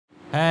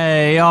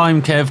Hey,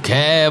 I'm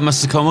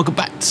ElusiveKev, welcome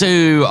back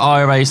to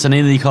iRacing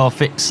IndyCar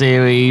Fix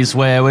Series,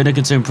 where we're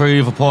looking to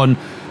improve upon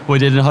what we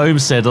did in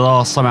Homestead the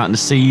last time out in the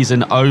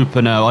season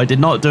opener. I did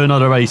not do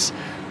another race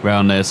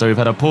round there, so we've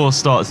had a poor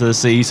start to the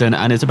season,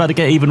 and it's about to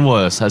get even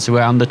worse as we're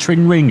around the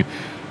Ring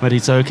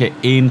Motegi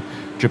in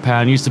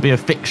Japan. Used to be a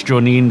fixture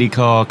on the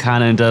IndyCar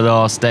calendar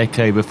last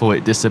decade before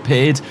it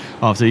disappeared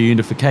after the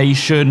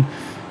unification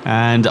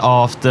and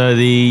after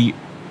the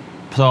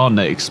plant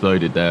that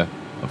exploded there.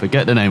 I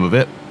forget the name of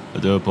it. I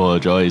do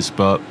apologise,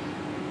 but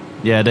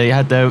yeah, they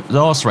had their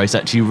last race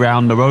actually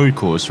round the road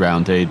course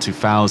round here in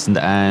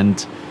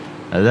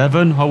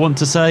 2011, I want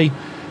to say,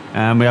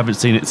 and we haven't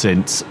seen it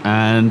since.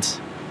 And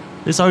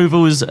this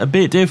oval is a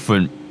bit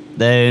different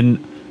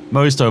than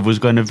most ovals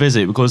going to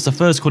visit, because the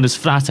first corner is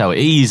flat out,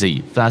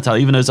 easy, flat out,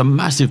 even though there's a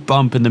massive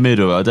bump in the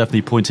middle. I'll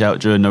definitely point it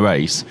out during the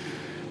race.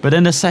 But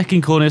then the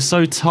second corner is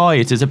so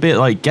tight, it's a bit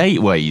like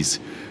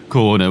Gateway's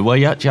corner, where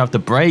you actually have to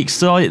brake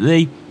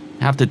slightly,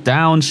 have to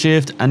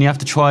downshift, and you have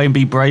to try and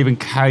be brave and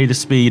carry the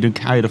speed and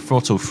carry the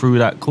throttle through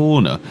that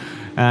corner.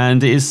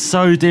 And it is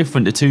so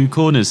different, the two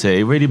corners here.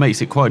 It really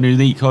makes it quite an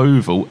unique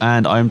oval,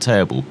 and I am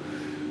terrible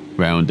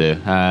round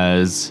here.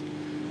 As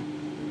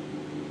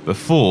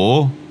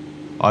before,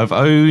 I've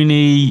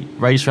only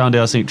raced round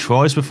here I think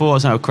twice before. I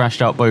think I've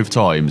crashed out both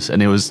times,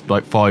 and it was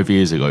like 5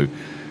 years ago.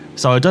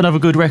 So I don't have a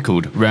good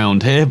record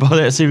round here, but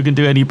let's see if we can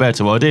do any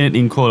better. Well, I didn't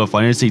in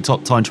qualifying. I didn't see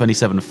top time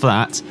 27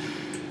 flat.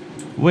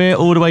 We're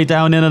all the way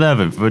down in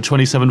 11th for a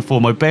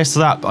 27.4. My best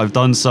lap I've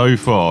done so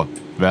far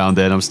round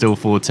there, and I'm still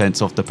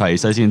 4/10 off the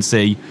pace. As you can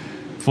see,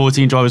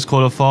 14 drivers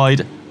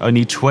qualified,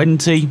 only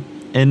 20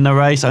 in the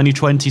race, only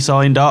 20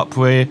 signed up.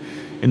 We're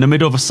in the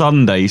middle of a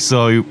Sunday,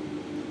 so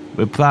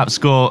we've perhaps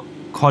got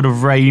quite a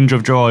range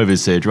of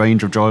drivers here,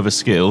 range of driver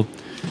skill.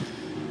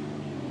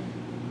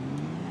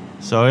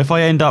 So if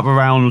I end up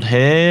around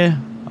here,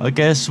 I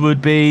guess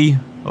would be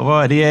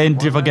alright at the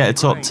end if I get a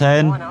top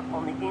 10.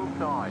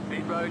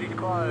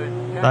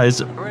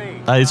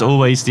 That is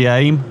always the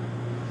aim.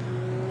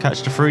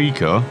 Catch the free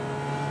car.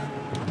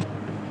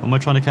 Or am I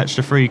trying to catch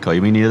the free car?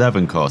 You mean the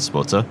 11 car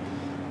spotter?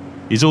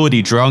 He's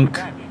already drunk.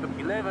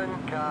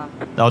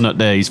 Oh, not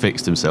there. He's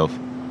fixed himself.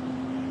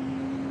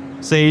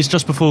 See, it's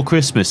just before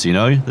Christmas, you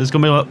know. There's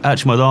going to be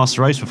actually my last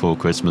race before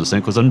Christmas, I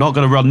think, because I'm not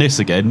going to run this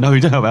again. No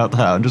doubt about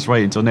that. I'm just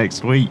waiting until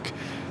next week.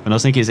 And I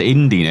think it's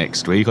Indy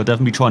next week. I'll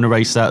definitely be trying to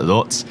race that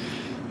lot.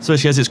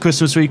 Especially as it's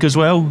Christmas week as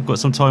well. Got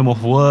some time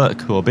off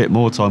work, or a bit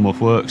more time off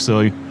work,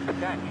 so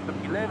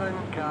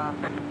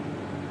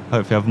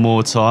hopefully have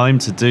more time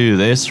to do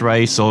this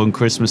race on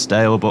Christmas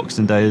Day or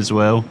Boxing Day as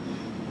well.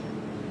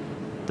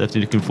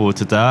 Definitely looking forward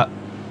to that.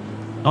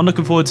 I'm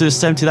looking forward to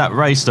this empty that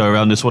race though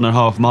around this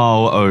 1.5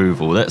 mile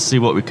oval. Let's see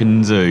what we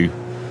can do.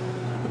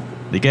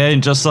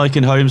 Again, just like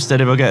in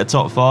Homestead, if I get a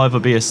top 5, I'll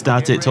be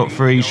ecstatic. Top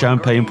 3,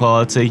 champagne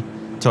party.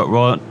 Top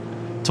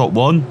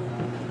 1,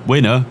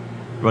 winner,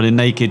 running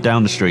naked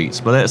down the streets.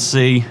 But let's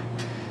see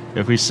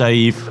if we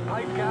save.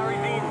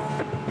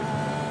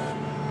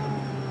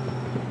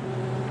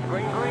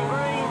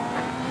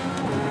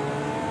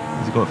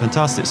 He's got a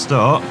fantastic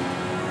start.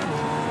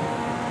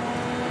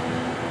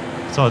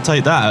 So I'll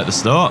take that at the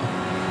start.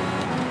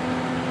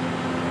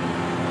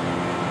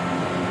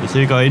 So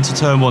you go into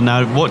turn 1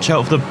 now. Watch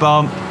out for the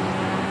bump.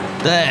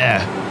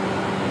 There.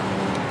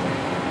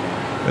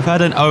 If I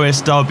had an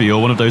OSW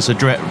or one of those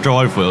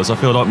drive wheels, I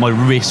feel like my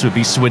wrist would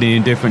be swinging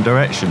in different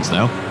directions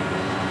now.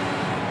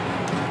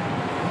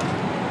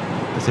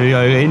 So we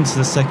go into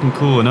the second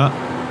corner.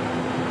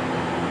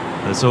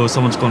 That's all.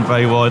 Someone's gone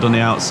very wide on the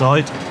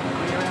outside.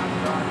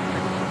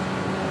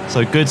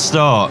 So good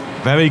start.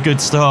 Very good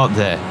start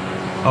there.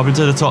 Up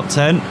into the top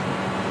 10.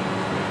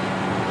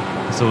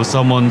 So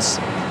someone's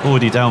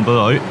already down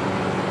below.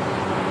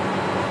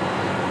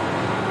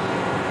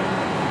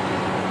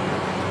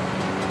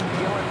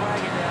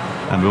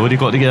 And we've already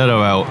got the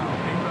yellow out.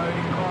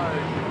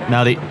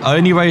 Now, the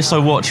only race I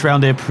watched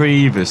around here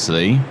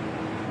previously,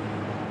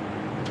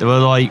 there were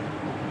like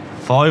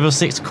 5 or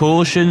 6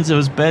 cautions. There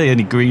was barely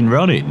any green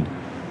running.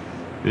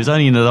 It was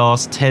only in the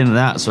last 10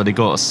 laps where they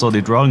got a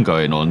solid run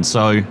going on.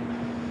 So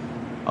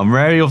I'm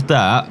wary of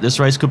that. This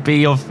race could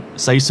be of,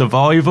 say,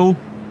 survival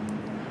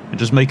and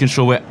just making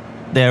sure we're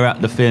there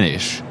at the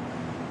finish,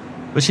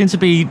 which seems to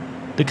be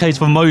the case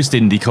for most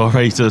IndyCar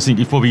racers. I think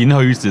you've probably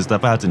noticed this,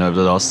 they've had it over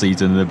the last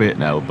season and a bit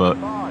now, but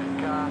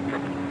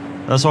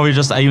that's why we're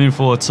just aiming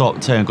for a top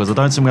 10, because I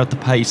don't think we have the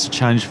pace to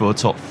challenge for a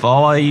top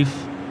 5.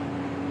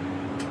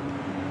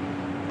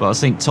 But I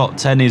think top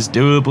 10 is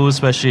doable,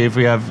 especially if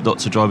we have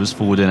lots of drivers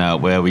falling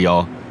out where we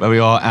are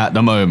at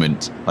the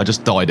moment. I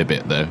just died a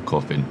bit there,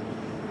 coughing.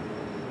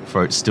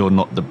 Throat's still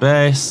not the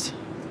best.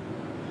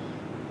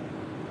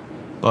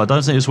 But I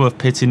don't think it's worth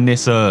pitting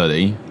this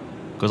early,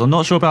 because I'm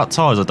not sure about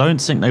tyres. I don't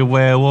think they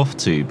wear off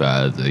too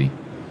badly.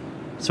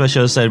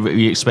 Especially, as I said,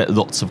 we expect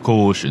lots of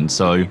caution,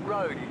 so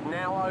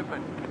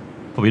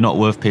probably not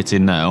worth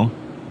pitting now,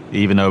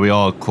 even though we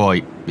are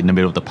quite in the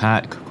middle of the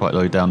pack, quite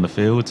low down the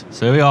field.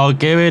 So we are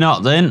gearing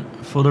up then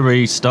for the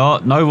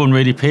restart. No one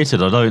really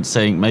pitted, I don't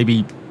think.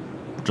 Maybe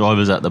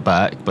drivers at the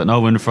back, but no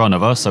one in front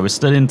of us, so we're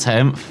still in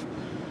 10th.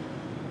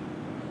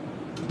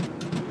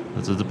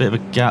 There's a bit of a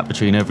gap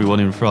between everyone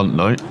in front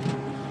though.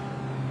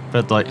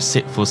 Felt like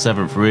 6th or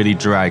 7th really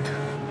drag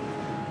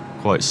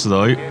quite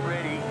slow. Get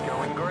ready,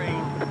 going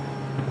green.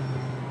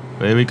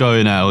 Here we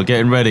go now, we're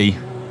getting ready.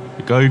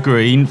 We go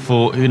green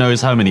for who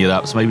knows how many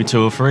laps, maybe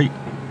 2 or 3. The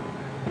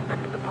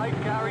pace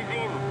car is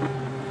in.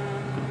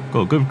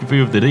 Got a good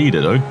view of the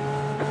leader though. Green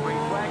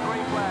flag,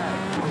 green flag.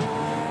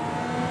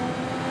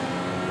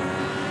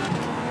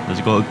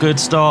 He's got a good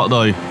start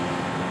though.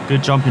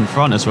 Good jump in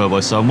front as well by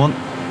someone.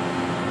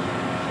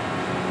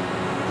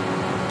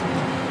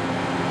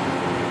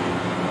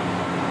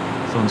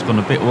 Someone's gone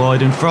a bit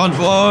wide in front.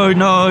 Whoa,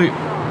 no! Clear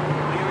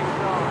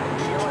inside.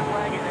 The yellow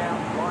flag is out.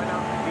 Line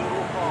up,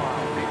 single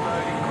file. Pit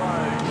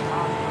road is closed.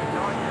 Past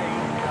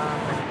 19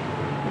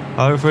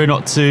 car. Hopefully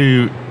not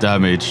too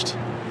damaged.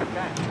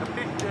 That's the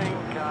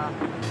 15 car.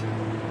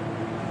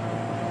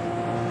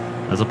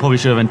 As I probably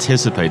should have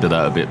anticipated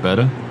that a bit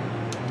better.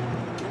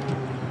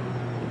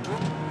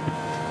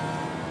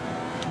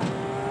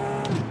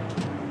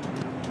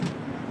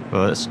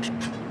 But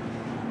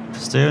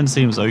steering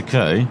seems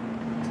okay.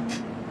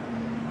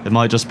 It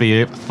might just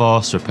be a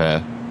fast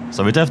repair.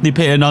 So we're definitely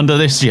pitting under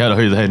this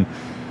yellow then.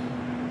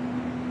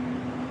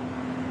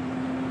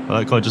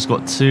 That guy just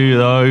got 2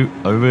 though.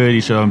 I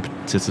really should have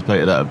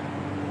anticipated that a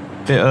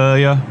bit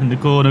earlier in the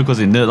corner because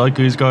it looked like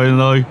he was going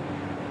low.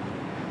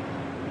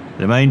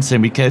 The main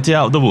thing, we kept it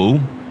out of the wall.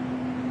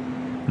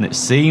 And it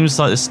seems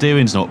like the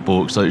steering's not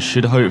balked, so it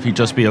should hopefully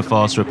just be a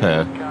fast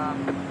repair.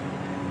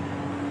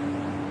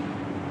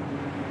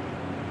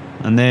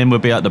 And then we'll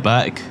be at the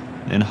back.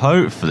 And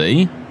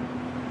hopefully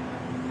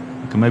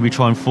we can maybe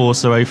try and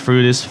force our way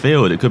through this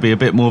field. It could be a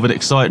bit more of an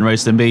exciting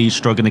race than me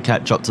struggling to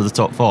catch up to the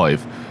top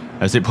 5,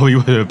 as it probably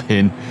would have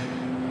been.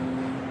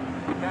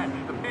 That's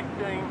the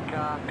 15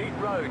 car. Pit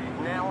road is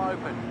now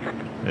open.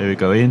 Here we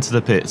go, into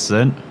the pits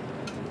then.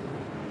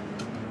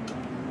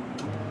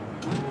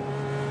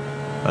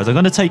 As I'm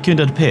going to take you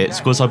into the pits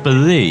because I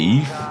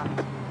believe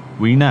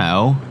we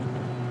now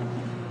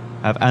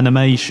have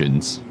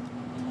animations.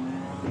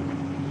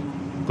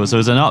 Because there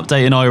was an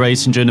update in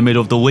iRacing during the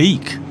middle of the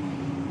week,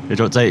 which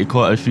updated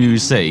quite a few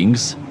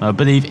things. I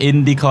believe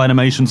IndyCar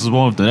animations was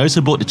one of them. They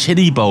also bought the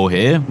Chili Bowl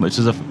here, which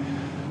is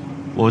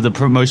one of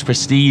the most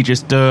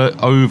prestigious dirt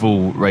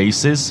oval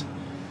races.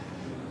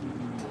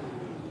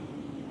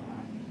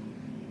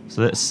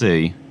 So let's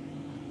see.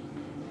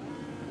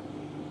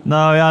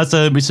 No,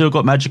 we still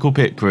got Magical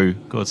Pit Crew,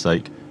 God's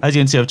sake. As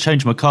you can see, I've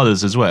changed my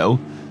colours as well.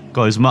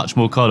 Goes much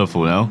more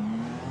colourful now.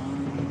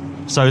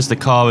 So is the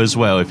car as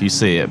well, if you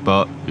see it,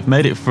 but we've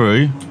made it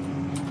through.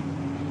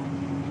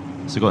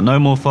 So we've got no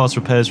more fast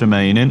repairs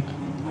remaining.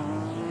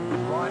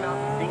 Line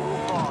up, single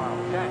file.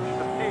 That's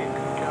the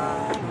 6th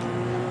car.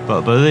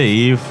 But I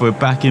believe we're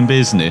back in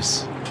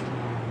business.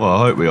 Well, I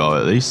hope we are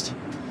at least.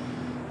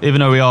 Even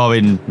though we are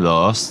in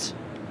last.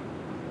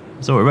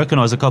 So we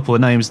recognise a couple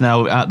of names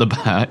now at the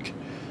back.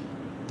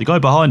 The guy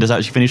behind us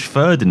actually finished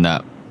 3rd in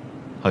that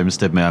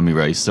Homestead Miami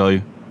race, so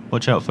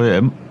watch out for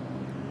him.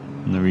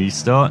 And the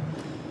restart.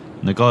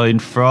 And the guy in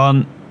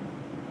front,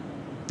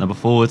 number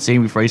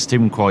 14, we've raced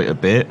him quite a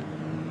bit.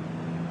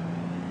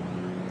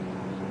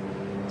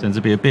 Tends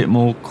to be a bit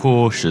more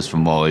cautious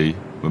from what I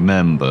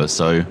remember,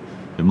 so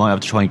we might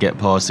have to try and get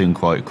past him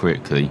quite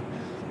quickly.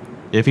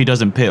 If he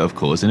doesn't pit, of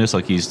course, it looks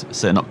like he's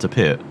setting up to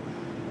pit.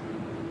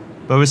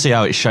 But we'll see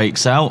how it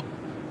shakes out.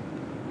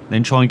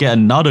 Then try and get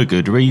another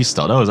good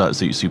restart. That was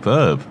absolutely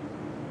superb.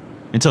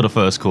 Until the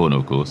first corner,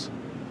 of course.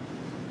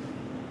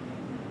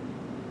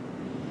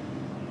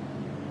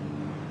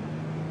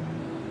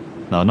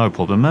 No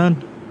problem,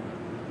 man.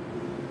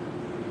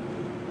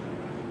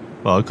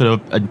 Well, I could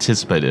have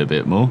anticipated a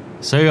bit more.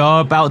 So we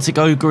are about to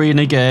go green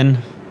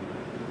again.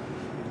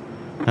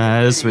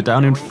 As we're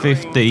down in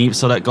 15th,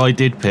 so that guy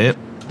did pit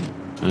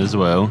as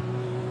well.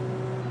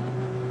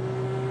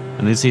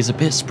 And this is a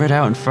bit spread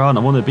out in front.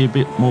 I want it to be a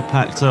bit more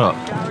packed up.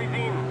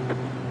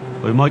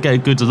 We might get a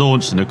good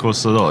launch then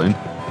across the line.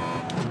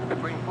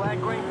 Green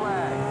flag, green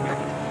flag.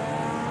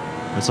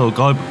 That's all,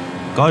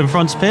 guy in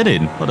front's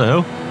pitting. What the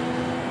hell?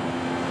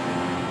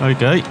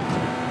 Okay,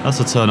 that's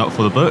a turn up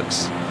for the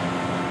books.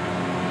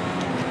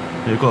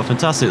 We've got a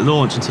fantastic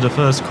launch into the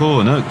first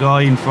corner.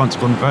 Guy in front's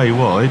gone very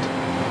wide.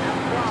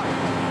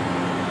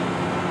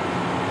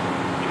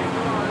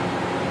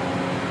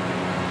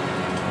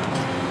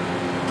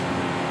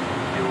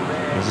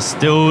 There's a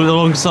still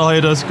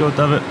alongside us, god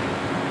damn it.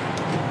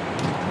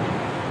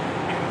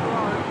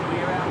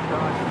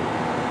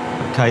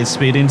 Okay,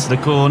 speed into the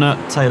corner,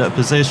 take that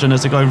position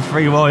as they're going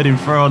 3 wide in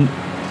front.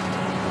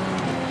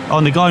 Oh,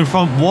 and the guy in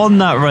front won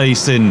that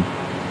race in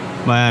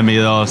Miami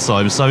last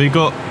time, so we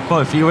got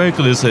quite a few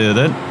regulars here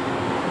then.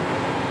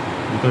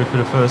 We'll go for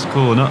the first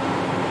corner.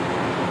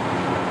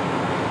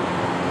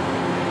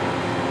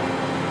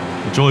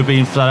 Enjoy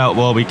being flat out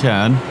while we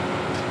can.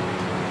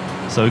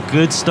 So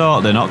good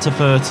start then, up to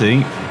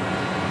 13th.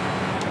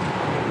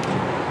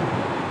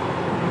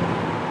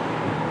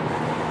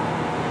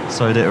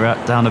 Slowed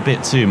it down a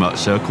bit too much,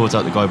 so I caught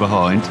out the guy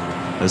behind.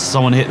 As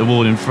someone hit the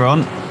wall in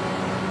front.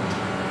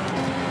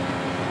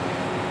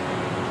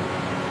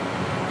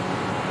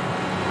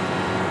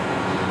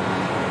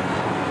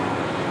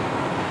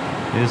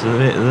 There's a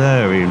bit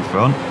there in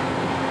front.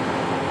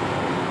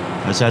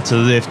 I just had to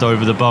lift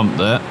over the bump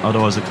there,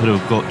 otherwise I could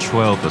have got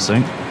 12th, I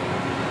think.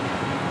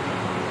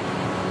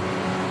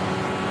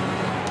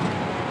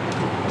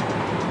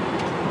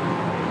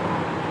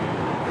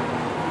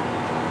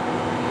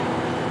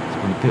 It's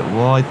gone a bit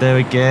wide there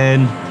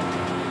again.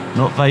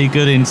 Not very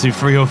good into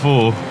 3 or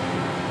 4.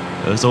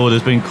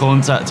 There's been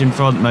contact in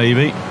front,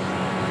 maybe.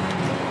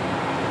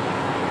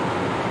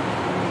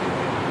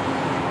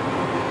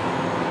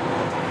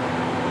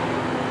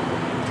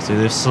 So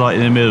they're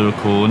slightly in the middle of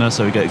the corner,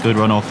 so we get a good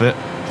run off it.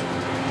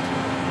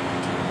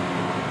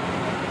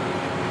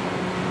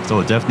 So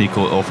it definitely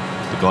caught off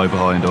the guy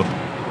behind her.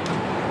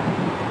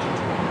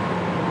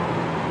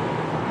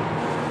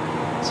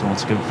 So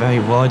wants to go very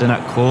wide in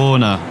that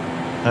corner.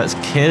 That's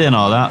killing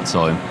her that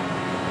time.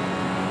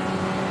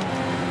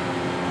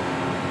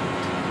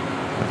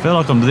 I feel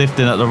like I'm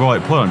lifting at the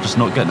right point, I'm just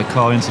not getting the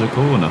car into the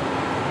corner.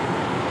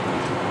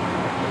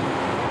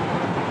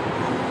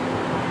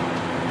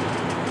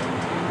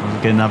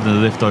 Again, having to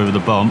lift over the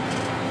bump.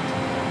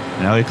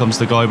 Now here comes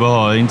the guy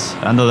behind,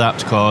 and the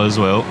lapped car as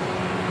well.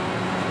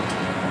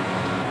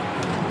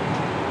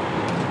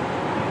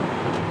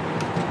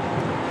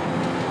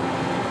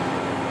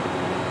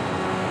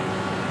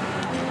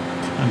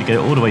 And you get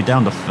it all the way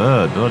down to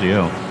 3rd, bloody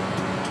hell.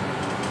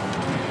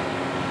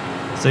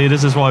 See,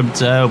 this is why I'm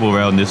terrible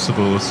around this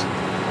course.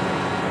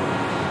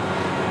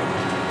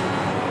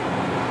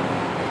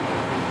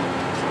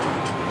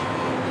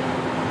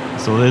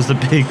 So there's the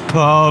big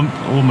pump,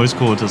 almost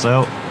caught us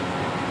out.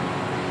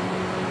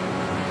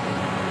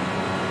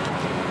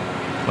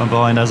 One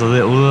behind has a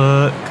little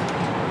look.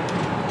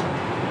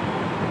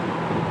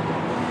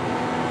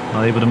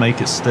 Not able to make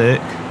it stick.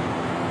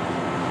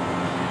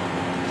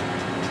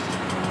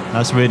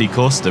 That's really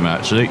cost him,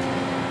 actually.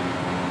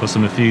 Cost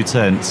him a few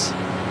tenths.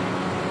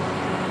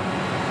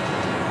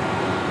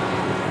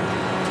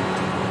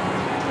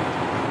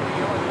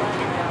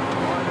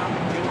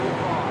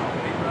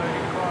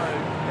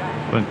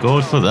 Thank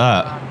God for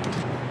that.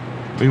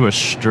 We were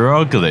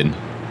struggling.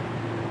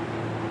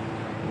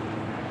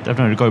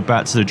 Definitely go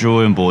back to the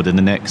drawing board in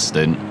the next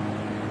stint.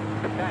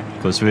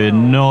 Because we're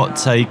not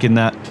taking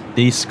that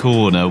east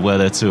corner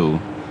well at all.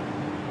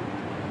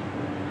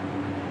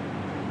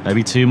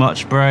 Maybe too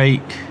much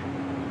brake.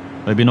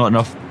 Maybe not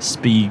enough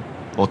speed.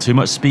 Or too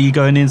much speed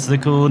going into the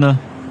corner.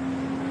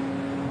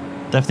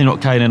 Definitely not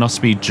carrying enough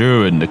speed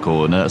during the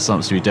corner. That's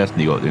something we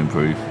definitely got to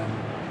improve.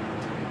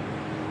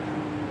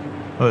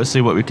 Let's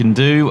see what we can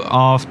do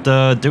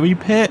after. Do we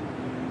pit?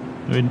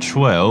 We're in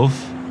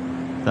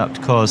 12th.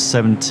 That car's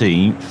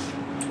 17th.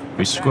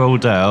 We scroll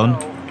down.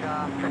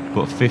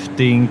 Got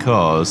 15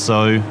 cars,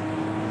 so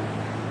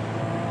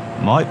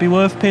might be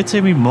worth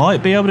pitting. We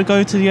might be able to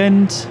go to the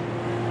end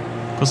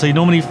because they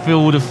normally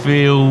fill the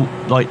field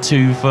like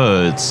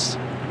 2/3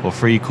 or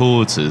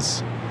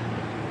 3/4.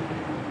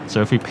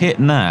 So if we pit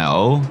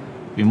now,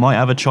 we might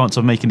have a chance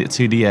of making it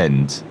to the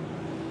end.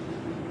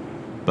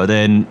 But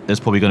then there's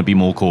probably going to be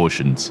more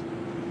cautions.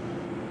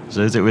 So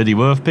is it really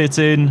worth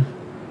pitting?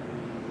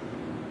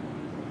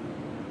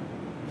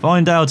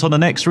 Find out on the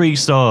next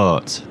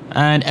restart.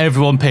 And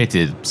everyone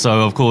pitted.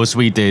 So of course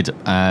we did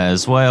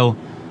as well.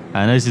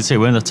 And as you see,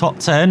 we're in the top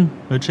 10.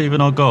 We're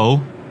achieving our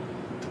goal.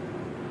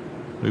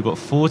 We've got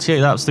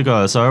 48 laps to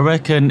go. So I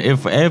reckon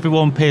if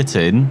everyone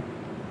pitting,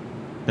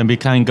 then we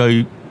can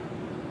go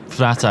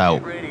flat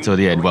out to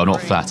the end. Well,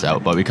 not flat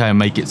out, but we can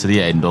make it to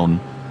the end on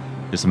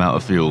this amount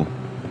of fuel.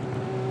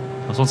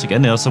 Once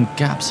again, there are some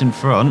gaps in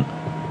front.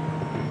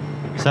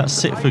 Is that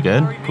 6th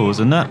again,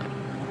 causing that?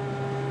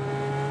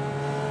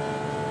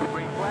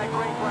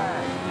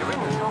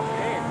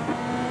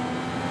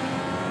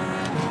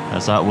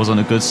 As that wasn't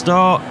a good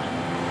start.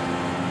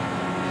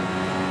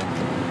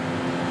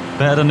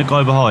 Better than the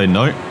guy behind,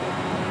 though.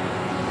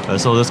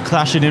 That's all this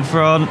clashing in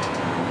front.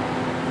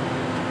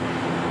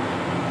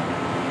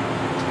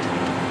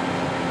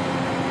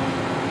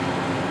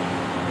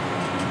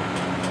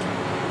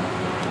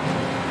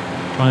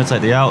 Trying to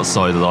take the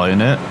outside line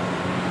it.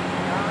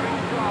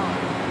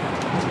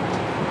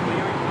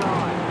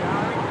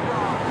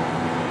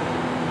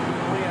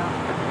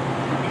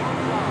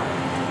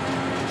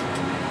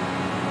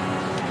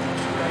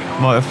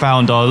 Might have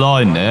found our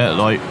line there,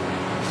 like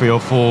 3 or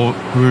 4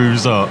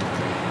 grooves up.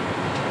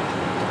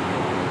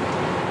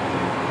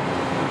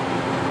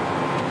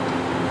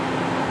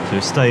 So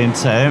stay in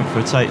 10th,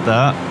 we'll take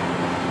that.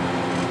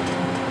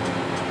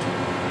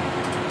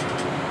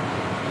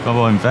 Come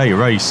on, very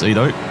racy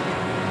though.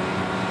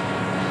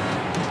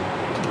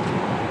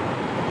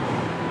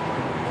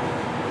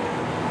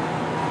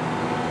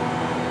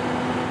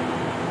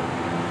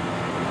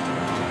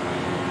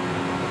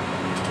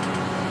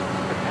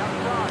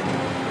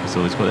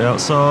 So he's got the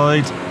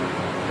outside.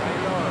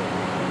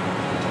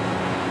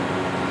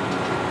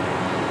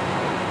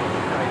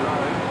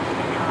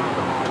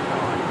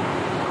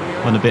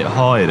 Went a bit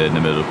higher there in the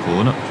middle of the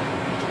corner.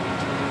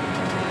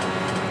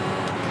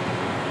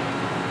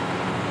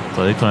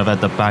 So they kind of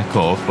had to back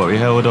off, but we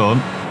held on.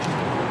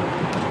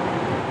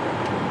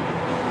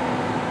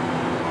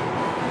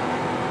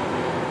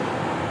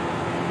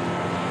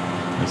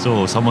 I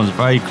saw someone's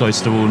very close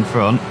to all in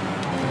front.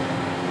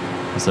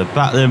 As they're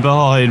battling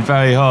behind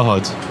very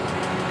hard.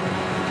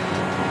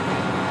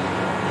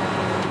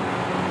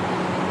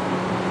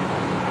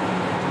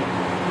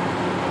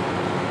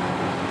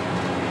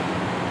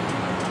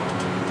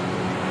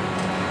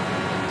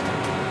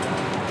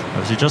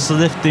 Obviously just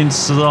lifting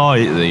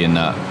slightly in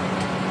that.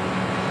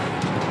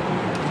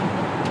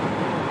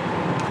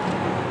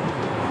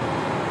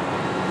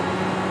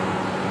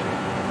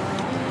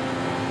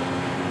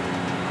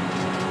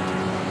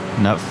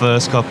 In that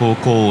first couple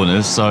of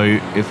corners, so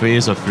if it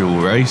is a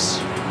fuel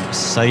race,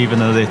 saving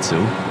a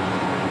little.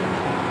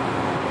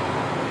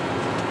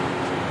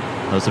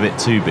 That was a bit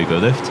too big a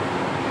lift.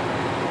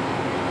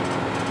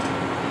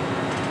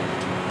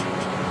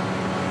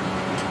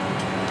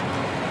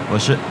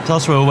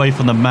 Plus we're away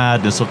from the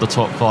madness of the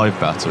top 5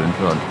 battle in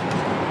front.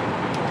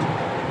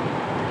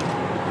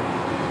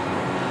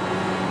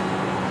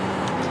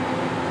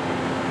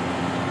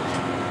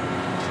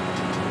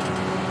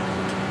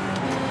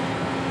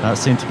 That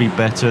seemed to be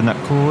better in that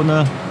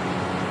corner.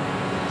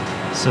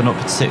 So not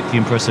particularly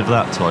impressive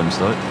that time,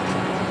 though.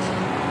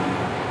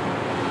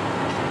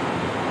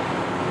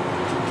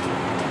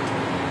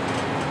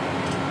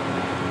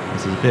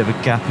 There's a bit of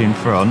a gap in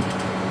front.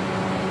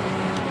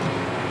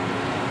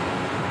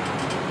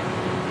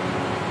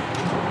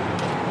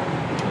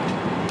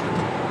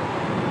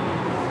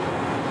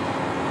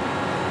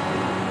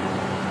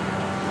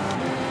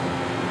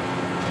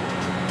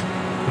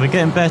 We're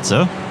getting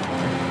better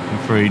in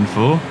 3 and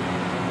 4.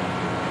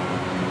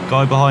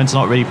 Guy behind's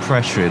not really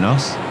pressuring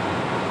us.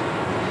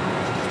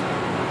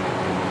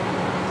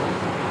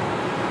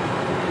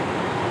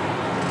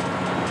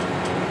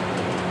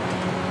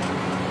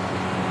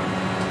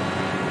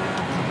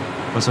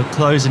 But we're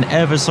closing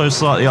ever so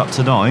slightly up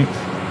to 9th.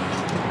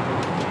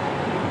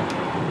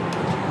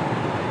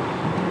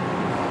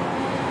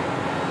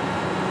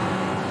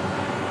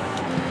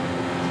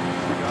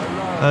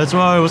 As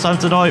well, what's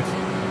happened to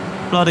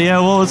 9th? Bloody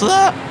hell, what was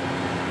that?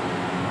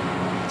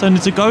 Turned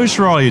into Ghost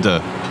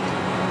Rider.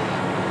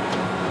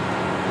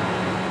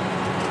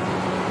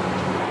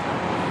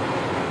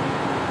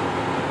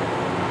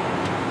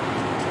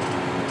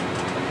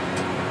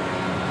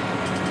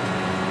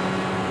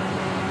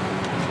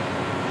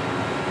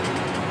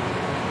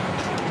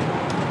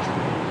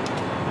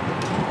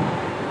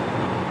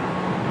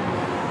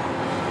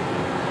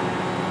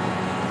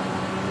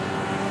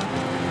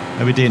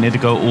 And we didn't need to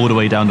go all the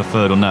way down to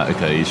 3rd on that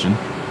occasion.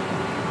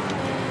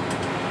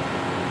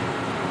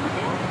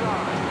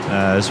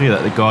 So we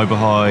let the guy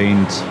behind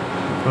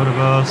in front of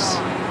us,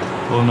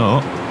 or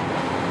not.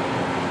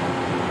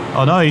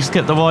 Oh no, he's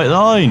kept the white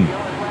line.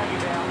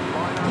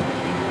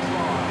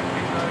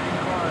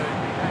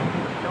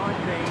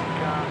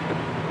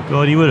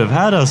 God, he would have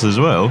had us as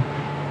well.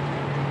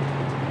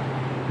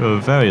 We were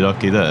very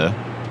lucky there.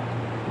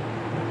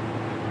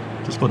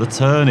 Just got the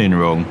turn in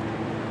wrong.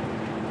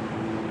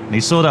 And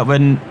he saw that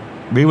when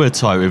we were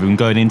tight with him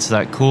going into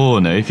that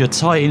corner. If you're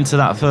tight into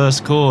that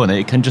first corner,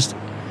 it can just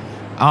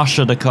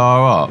usher the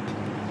car up.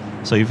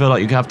 So you feel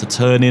like you have to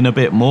turn in a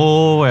bit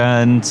more,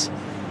 and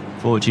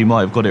thought you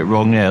might have got it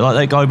wrong there. Like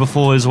that guy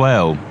before as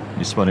well.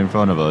 He spun in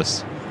front of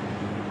us.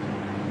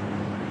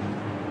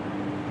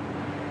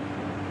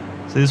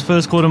 So this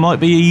first corner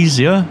might be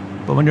easier,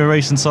 but when you're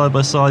racing side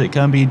by side, it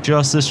can be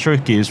just as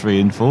tricky as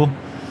 3 and 4.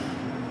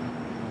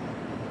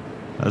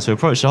 As we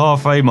approach the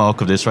halfway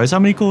mark of this race, how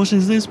many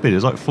cautions has this been?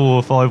 It's like 4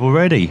 or 5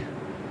 already.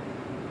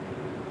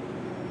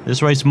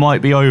 This race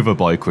might be over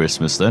by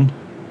Christmas then.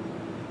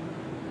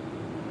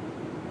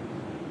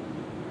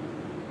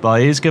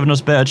 But it is giving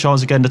us a better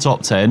chance of getting the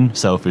top 10,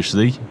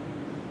 selfishly.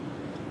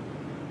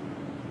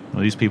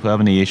 Well, these people have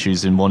any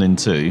issues in 1 and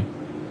 2.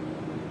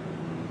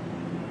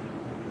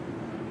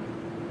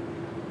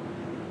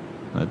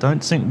 I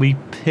don't think we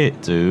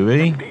pit, do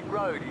we?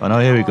 Oh no,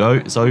 here we go,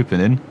 it's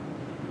opening.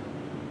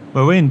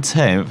 Well, we're in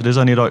 10th, there's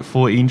only like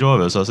 14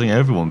 drivers, so I think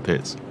everyone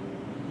pits.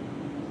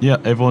 Yeah,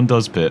 everyone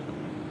does pit.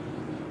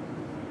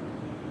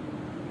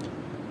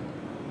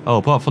 Oh,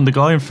 apart from the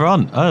guy in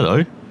front.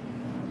 Hello.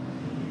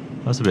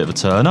 That's a bit of a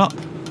turn up.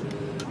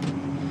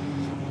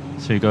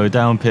 So you go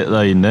down pit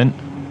lane then.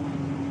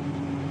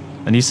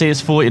 And you see it's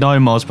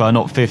 49 miles per hour,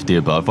 not 50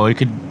 above. Or you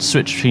could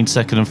switch between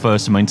 2nd and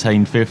 1st to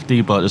maintain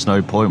 50, but there's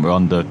no point, we're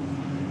under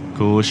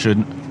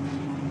caution.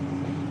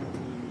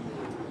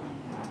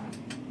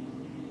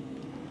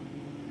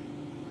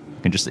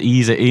 We can just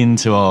ease it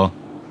into our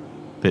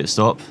pit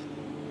stop.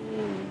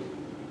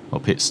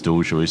 Or pit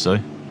stall, shall we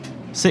say.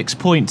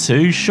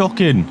 6.2,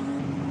 shocking.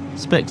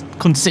 Expect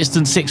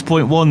consistent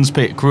 6.1s,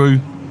 pit crew.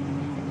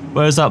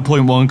 Where's that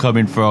 0.1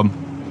 coming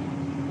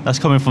from? That's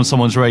coming from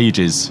someone's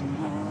rages.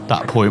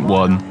 That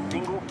 0.1.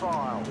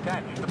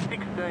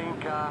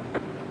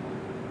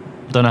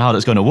 Don't know how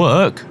that's going to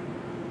work,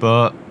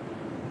 but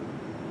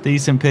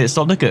decent pit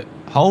stop. Look at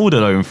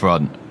Holden in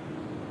front.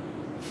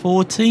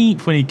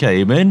 14th when he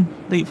came in.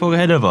 Leapfrog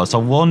ahead of us. I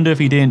wonder if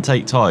he didn't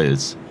take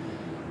tyres.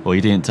 Or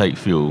he didn't take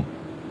fuel.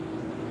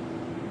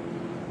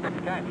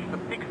 Catch the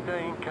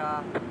 16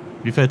 car.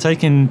 To be fair,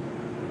 taking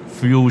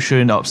fuel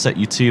shouldn't upset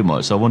you too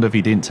much. So I wonder if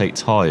he didn't take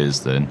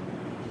tyres then.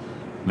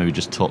 Maybe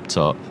just topped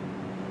up.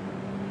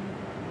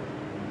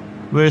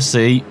 We'll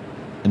see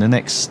in the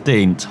next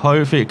stint.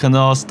 Hopefully it can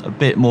last a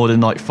bit more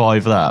than like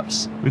 5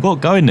 laps. We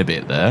got going a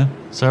bit there.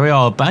 So we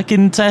are back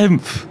in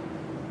 10th.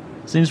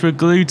 Seems we're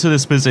glued to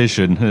this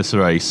position, this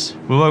race.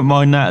 We won't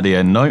mind that at the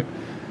end, though.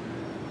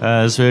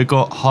 As we've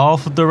got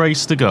half of the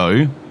race to go.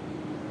 And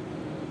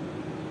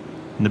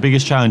the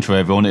biggest challenge for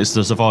everyone is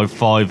to survive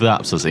 5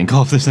 laps, I think,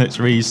 off this next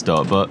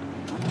restart. But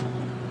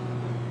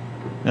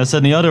as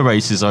in the other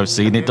races I've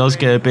seen, it does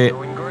get a bit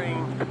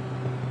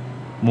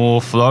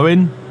more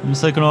flowing in the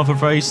second half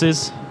of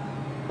races.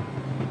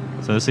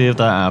 So let's see if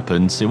that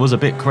happens. It was a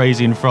bit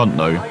crazy in front,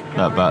 though,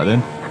 that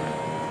battling.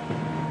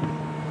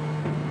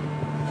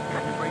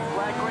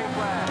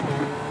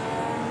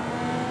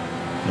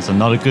 That's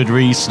another good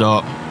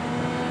restart.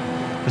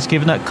 Just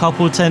giving that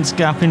couple tenths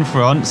gap in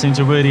front seems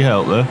to really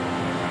help there.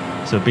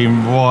 So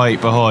being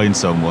right behind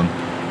someone.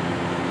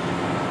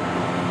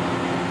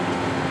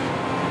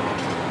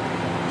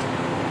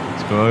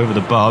 Let's go over the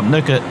bump.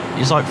 Look at,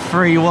 it's like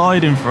 3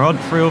 wide in front,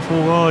 3 or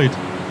 4 wide.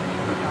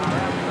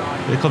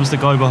 Here comes the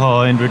guy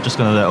behind. We're just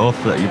going to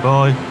let you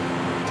by.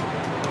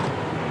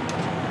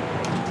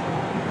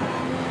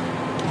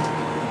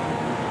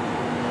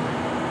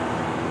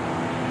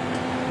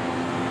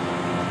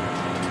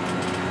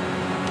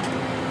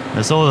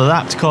 That's all the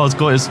lapped car's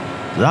got is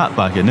that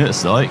back in it,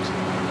 it's like.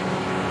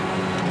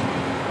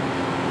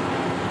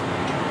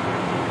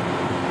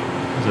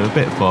 So a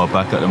bit far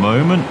back at the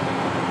moment.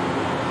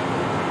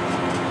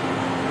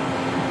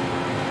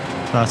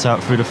 That's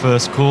out through the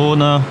first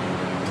corner.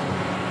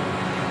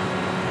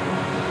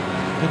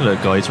 Look at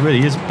that guy, he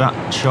really is back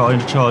trying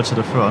to charge to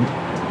the front.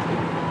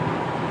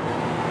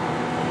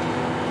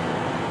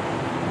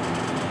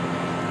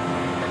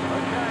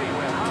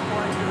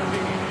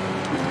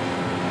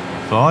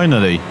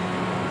 Finally.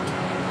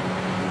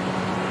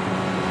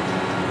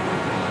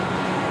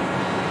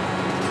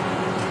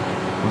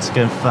 Once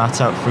again,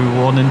 flat out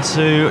through 1 and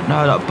 2.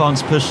 No, that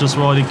bump's pushed us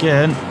wide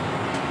again.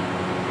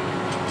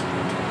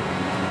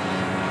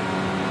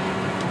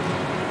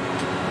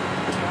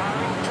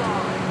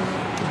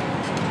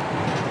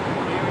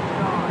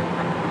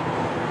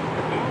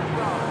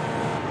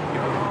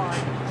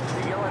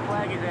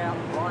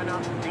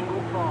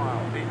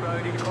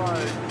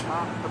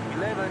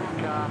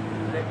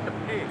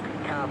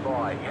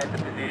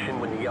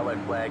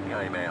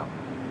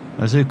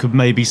 As you could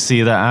maybe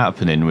see that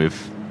happening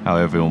with how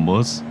everyone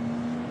was.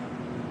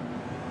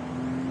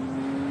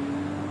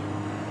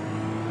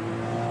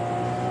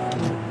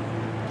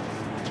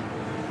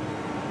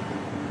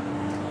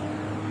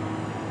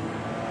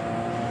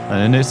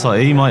 And it looks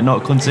like he might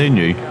not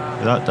continue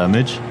with that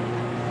damage.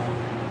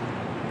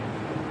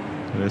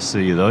 Let's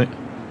see though.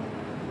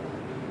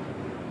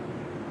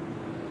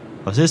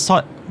 Was this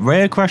like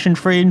rare crashing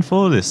 3 and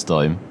 4 this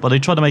time? But they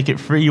tried to make it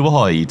 3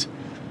 wide.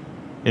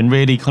 In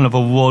really kind of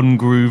a 1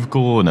 groove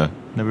corner.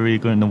 Never really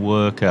going to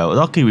work out.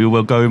 Lucky we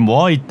were going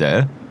wide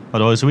there.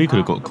 Otherwise we could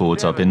have got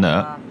caught up in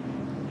that.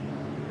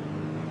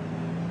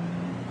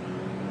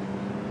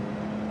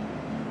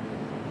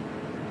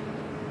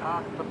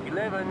 Past the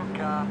 11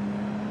 car.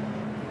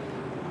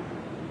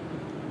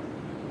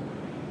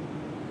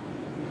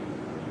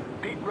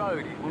 Pit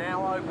road is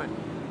now open.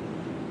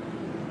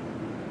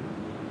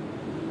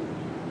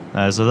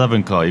 There's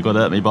 11 car, you got to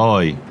let me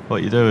by. What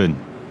are you doing?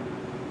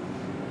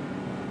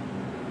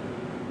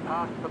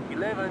 Past the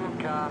 11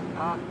 car,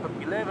 past the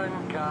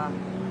 11 car.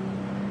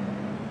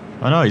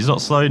 I know, he's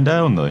not slowing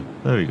down though.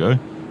 There we go.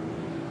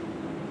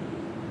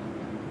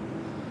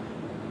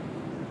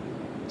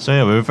 So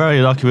yeah, we were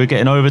very lucky we were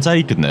getting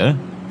overtaken there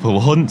for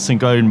once and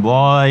going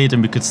wide,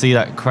 and we could see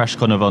that crash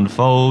kind of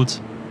unfold.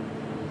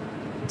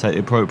 Take the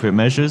appropriate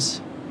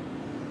measures.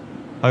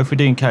 Hopefully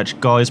didn't catch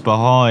guys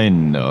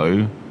behind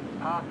though.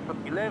 Past the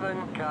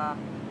 11 car.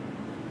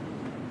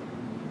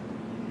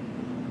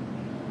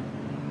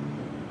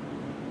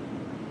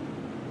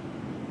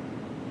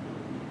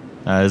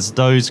 As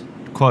those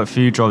quite a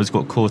few drivers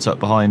got caught up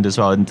behind as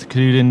well,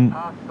 including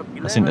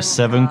I think the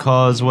 7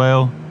 car as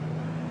well.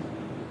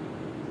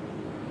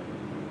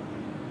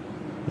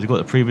 We've got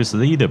the previous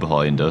leader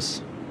behind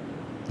us,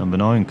 number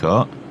 9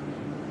 car.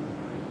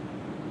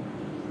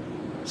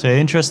 So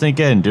interesting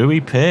again, do we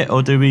pit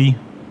or do we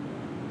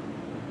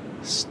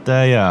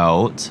stay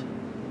out?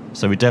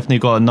 So we definitely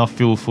got enough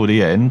fuel for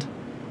the end.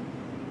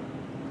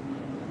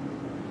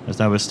 As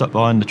now we're stuck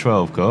behind the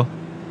 12 car.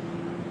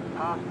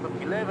 Past the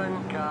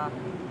 11 car.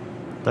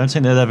 Don't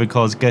think the 11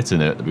 car's getting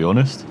it, to be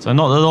honest. So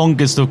not the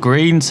longest of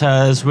greens,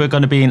 as we're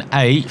going to be in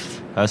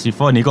 8th. As we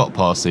finally got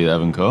past the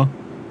 11 car.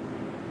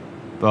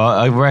 But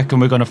I reckon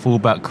we're going to fall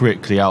back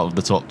quickly out of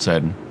the top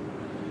 10.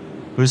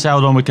 We'll see how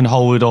long we can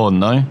hold on,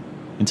 though,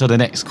 until the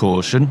next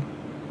caution.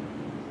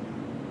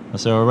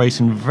 So we're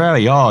racing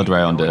very hard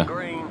round here.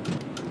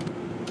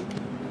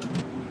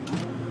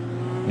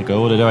 We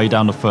go all the way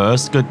down the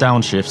first. Good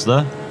downshifts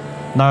there.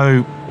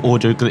 No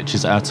audio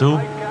glitches at all.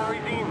 Eight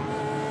carries in.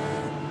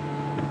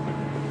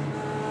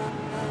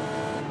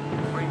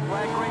 Green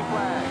flag, green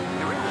flag.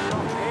 You're in the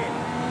top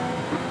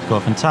 10. Got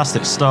a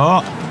fantastic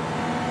start. Car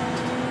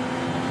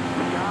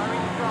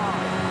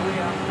inside.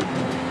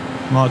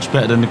 Clear. Much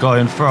better than the guy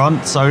in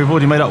front. So we've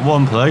already made up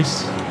one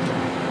place.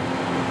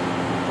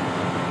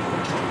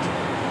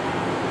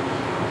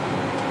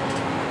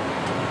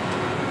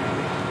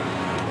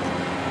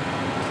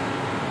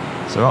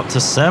 So we're up to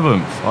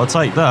 7th. I'll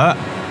take that.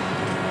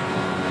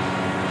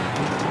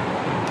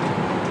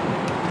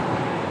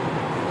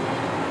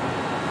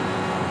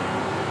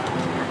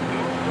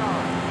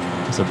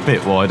 It's a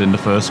bit wide in the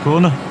first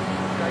corner.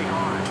 Stay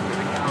high. There's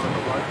a car on the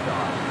low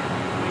side.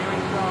 Clear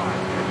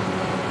inside.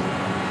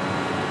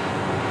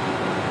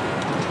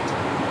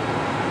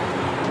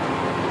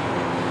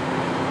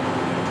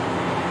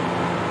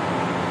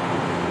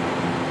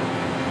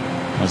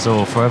 That's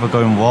all. Forever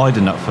going wide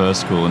in that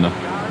first corner. Car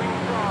inside.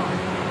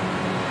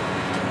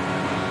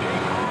 Keep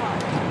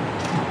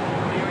high.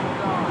 Clear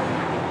inside.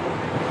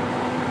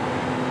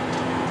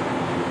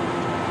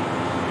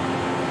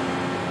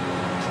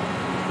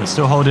 We're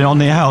still holding on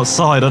the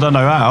outside. I don't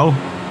know how. Inside.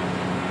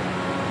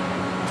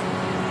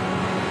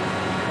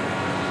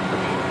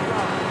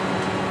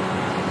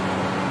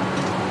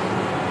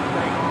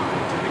 Stay high.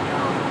 There's a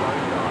car on the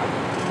low side.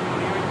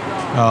 Clear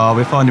inside. Oh,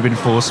 we've finally been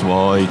forced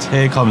wide.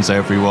 Here comes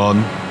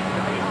everyone.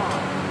 Stay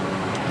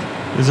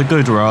high. It was a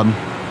good run. Stay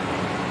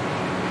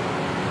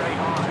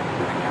high. There's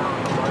a car on the low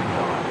side.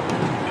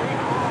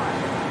 Keep high.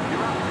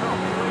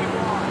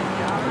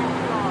 You're up top. 3 wide. Car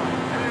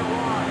inside. 2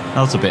 wide.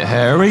 That was a bit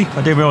hairy.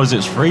 I didn't realise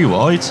it's 3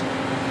 wide.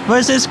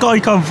 Where's this guy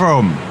come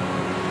from? Inside.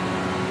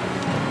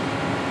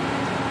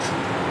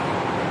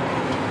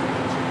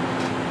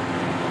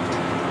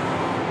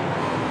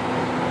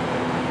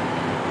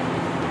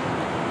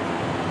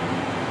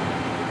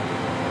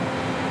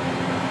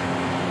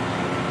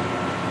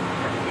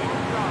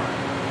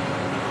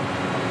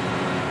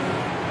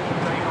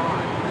 Stay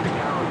high. There's a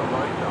car on the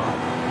low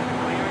side.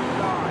 Clear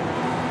inside.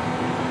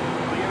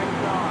 Clear inside. Car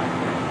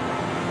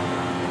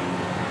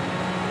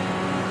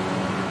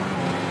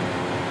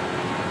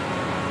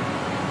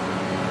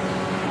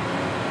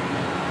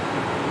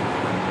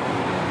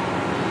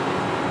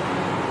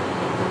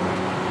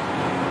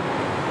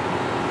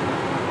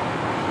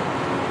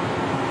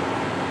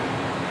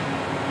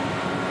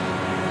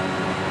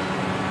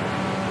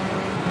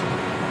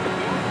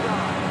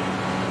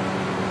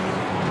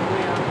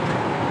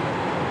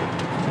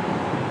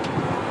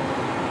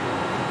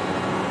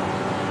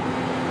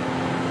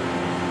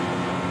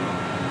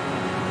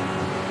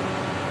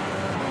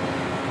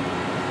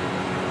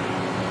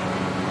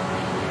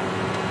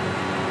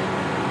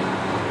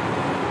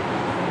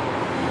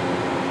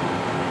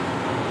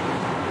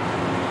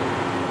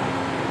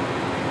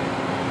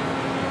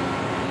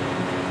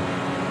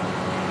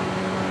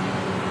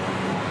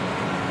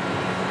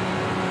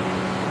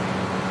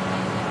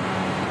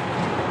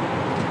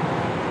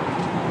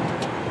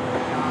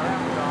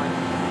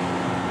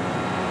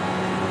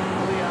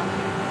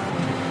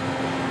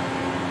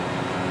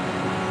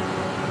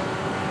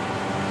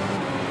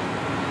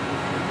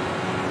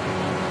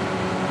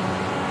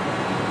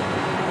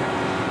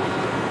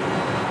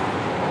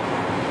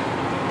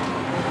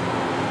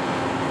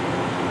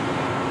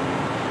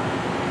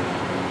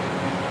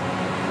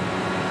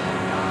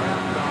Clear. Car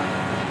outside.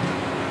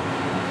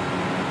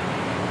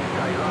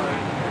 Stay low.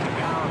 There's a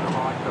car on the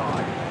high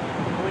side.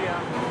 Clear.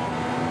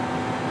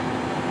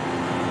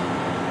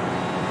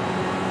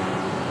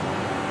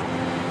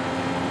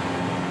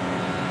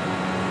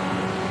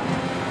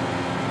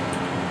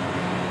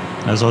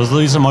 As I was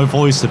losing my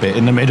voice a bit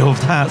in the middle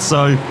of that,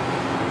 so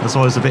that's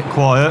why I was a bit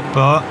quiet,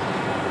 but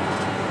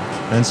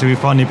then so we've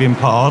finally been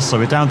passed, so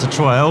we're down to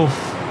 12,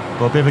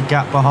 got a bit of a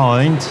gap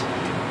behind.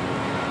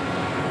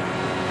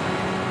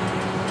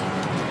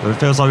 But it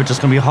feels like we're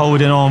just going to be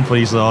holding on for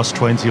these last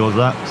 20 odd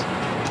laps.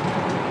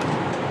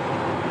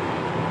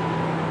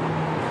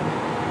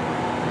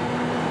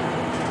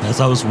 As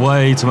that was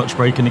way too much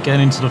braking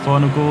again into the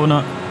final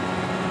corner.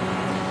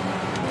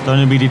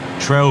 Don't need to be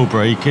trail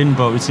braking,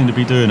 but we seem to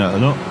be doing it a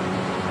lot.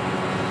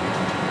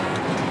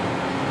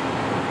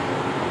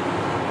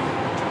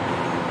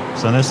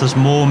 So unless there's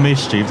more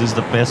mischief, this is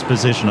the best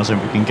position I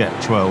think we can get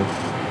 12.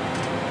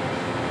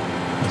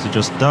 As we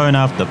just don't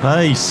have the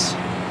pace.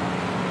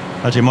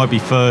 Actually, it might be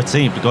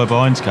 13th, the guy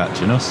behind's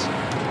catching us.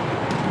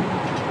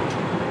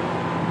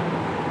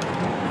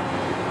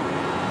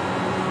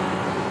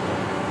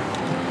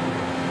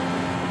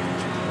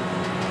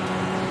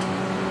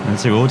 And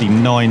so we're already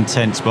 9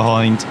 tenths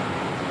behind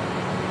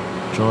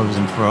drivers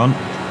in front.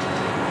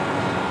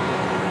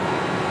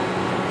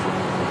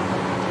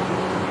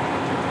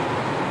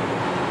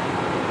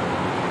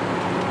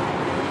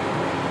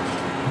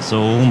 So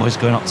almost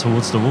going up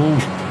towards the wall.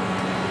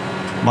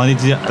 Might need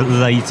to get a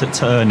later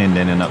turning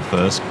then in that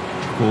first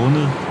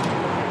corner.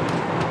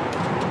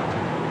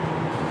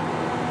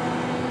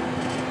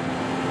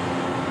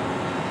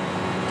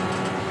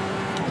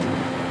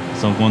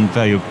 Someone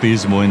very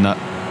abysmal in that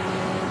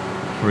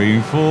 3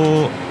 and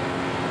 4.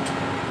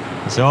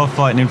 So they are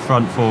fighting in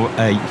front for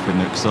 8th, it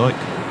looks like.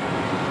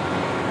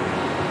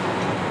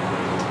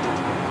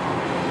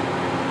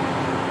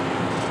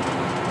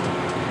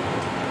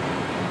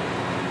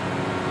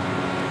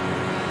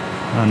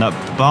 And that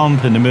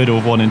bump in the middle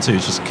of 1 and 2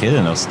 is just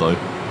killing us though.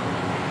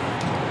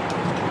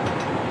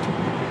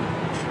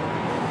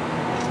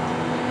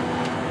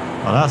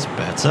 Oh, that's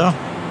better.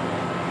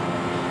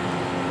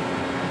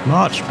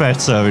 Much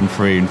better in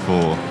 3 and 4.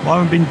 Why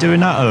haven't I been doing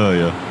that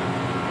earlier?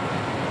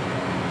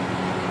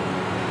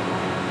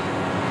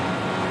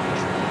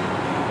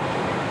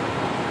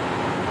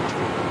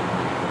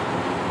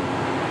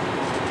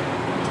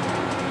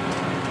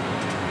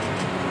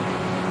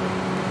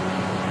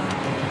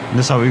 And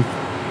that's how we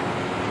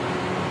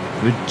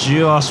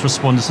just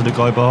responded to the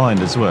guy behind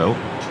as well.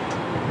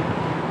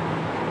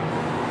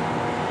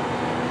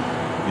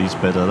 These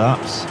better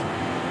laps.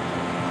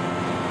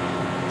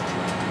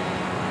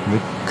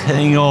 We're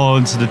clinging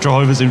on to the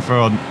drivers in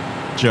front,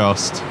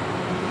 just.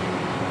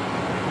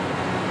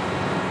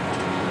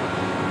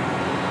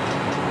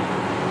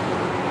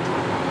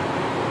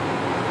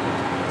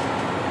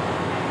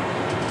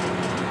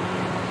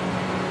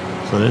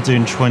 So they're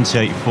doing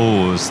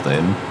 28.4s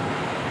then.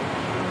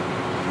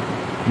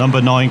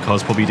 Number 9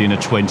 car's probably doing a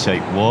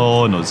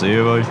 28.1 or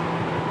 0.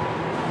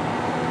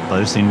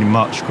 Those seem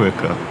much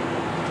quicker.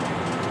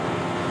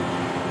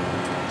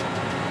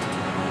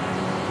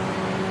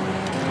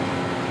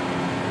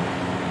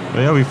 But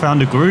yeah, we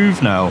found a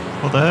groove now.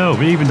 What the hell?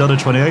 We even done a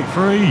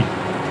 28.3.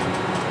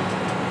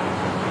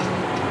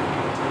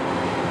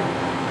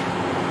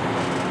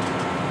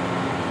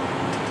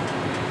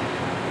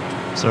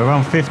 So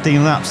around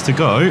 15 laps to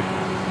go.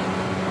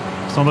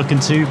 It's not looking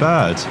too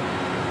bad.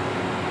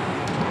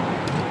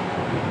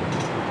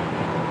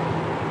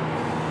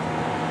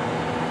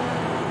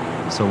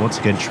 So once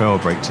again, trail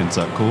brakes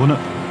into that corner.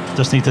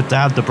 Just need to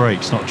dab the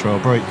brakes, not trail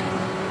brake.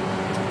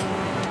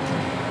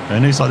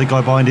 And it looks like the guy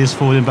behind is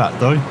falling back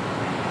though.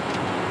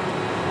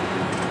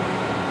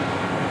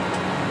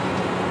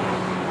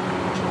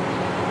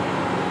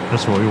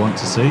 That's what we want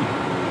to see.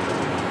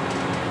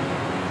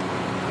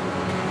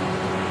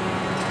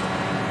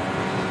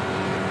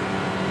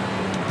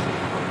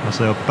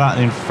 So they're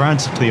battling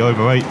frantically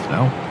over 8th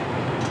now.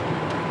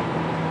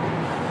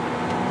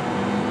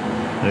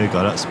 There you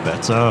go, that's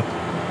better.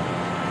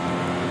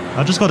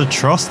 I just got to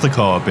trust the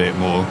car a bit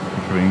more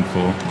for Ring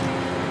 4.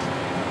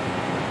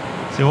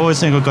 So I always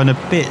think I'm going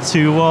a bit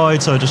too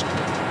wide, so I just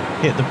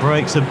hit the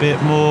brakes a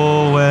bit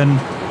more when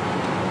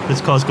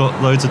this car's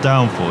got loads of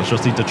downforce.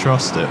 Just need to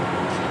trust it.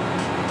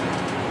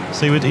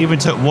 See, we even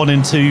took 1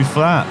 and 2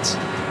 flat.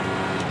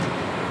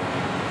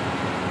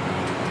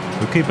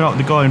 We're keeping up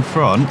with the guy in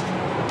front.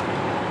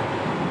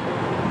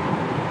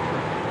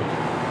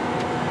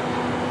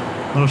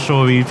 Not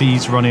sure if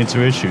he's run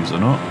into issues or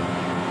not.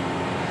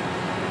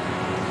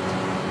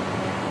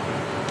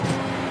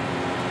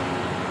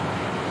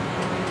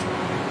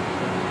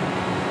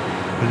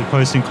 But he's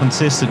posting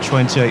consistent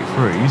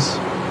 28.3s.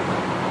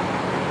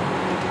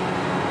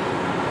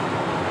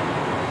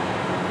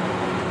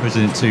 Which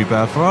isn't too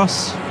bad for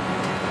us.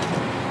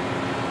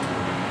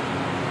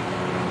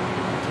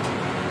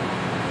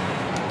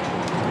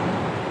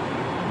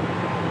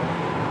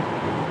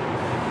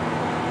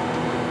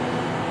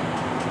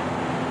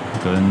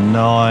 Going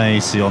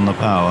nicely on the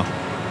power.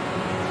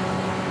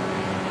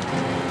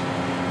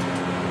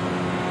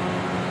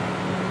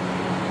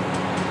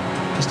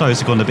 Just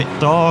noticed it's gone a bit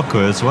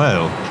darker as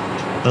well.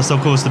 That's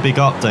of course the big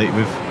update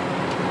with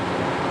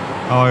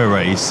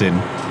iRacing.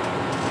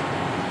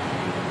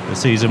 The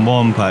season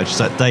 1 patch,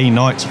 that day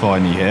night's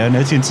finally here, and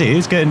as you can see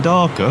it's getting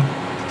darker.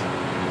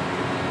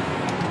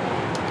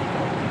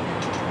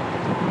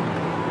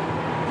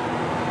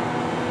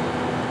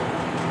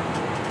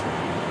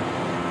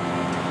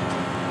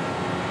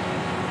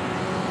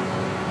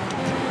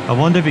 I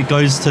wonder if it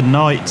goes to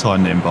night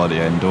time then by the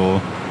end, or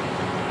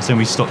so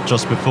we stopped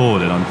just before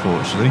then,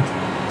 unfortunately.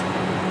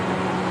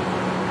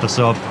 Just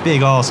our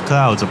big ass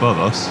clouds above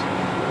us,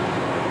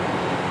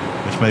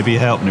 which may be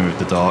helping with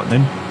the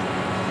darkening.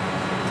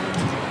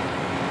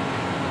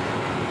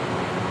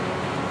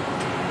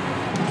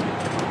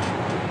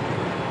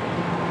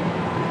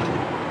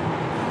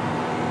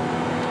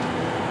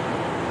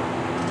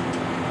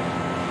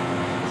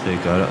 There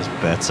you go, that's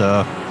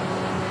better.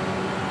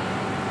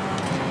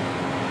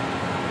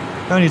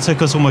 It only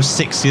took us almost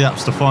 60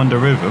 laps to find a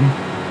rhythm.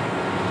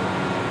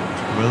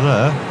 We're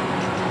there.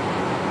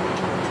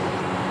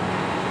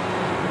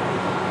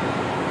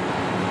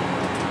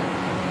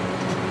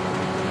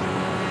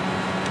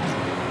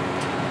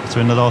 So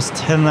in the last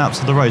 10 laps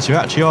of the race, we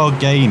actually are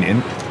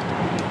gaining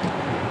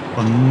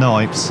on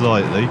 9th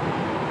slightly.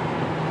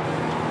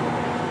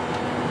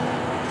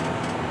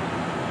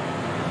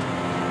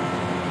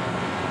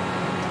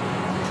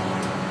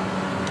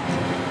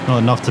 Not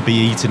enough to be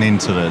eaten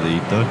into the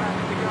lead though.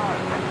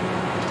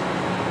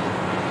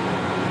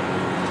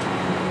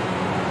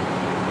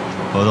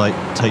 Or like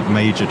take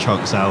major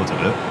chunks out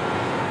of it.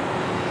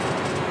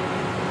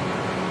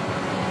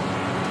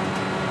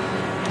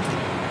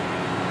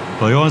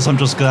 But to be honest, I'm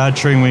just glad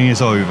Trim Wing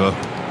is over.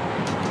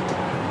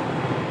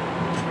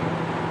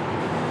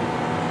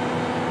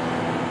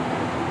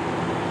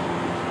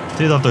 I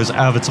do love those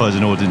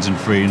advertising audience in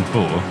 3 and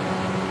 4.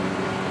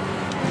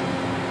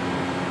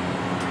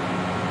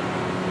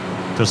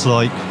 Just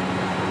like,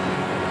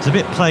 it's a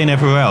bit plain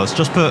everywhere else.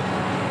 Just put,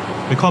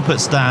 we can't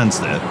put stands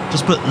there.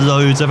 Just put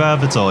loads of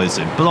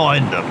advertising.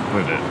 Blind them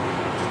with it.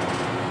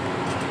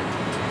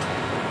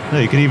 No,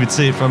 you can even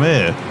see it from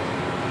here.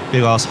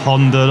 Big ass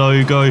Honda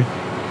logo.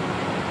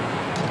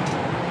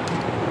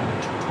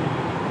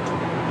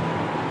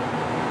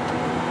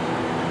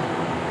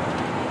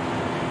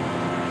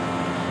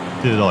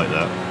 Do like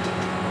that.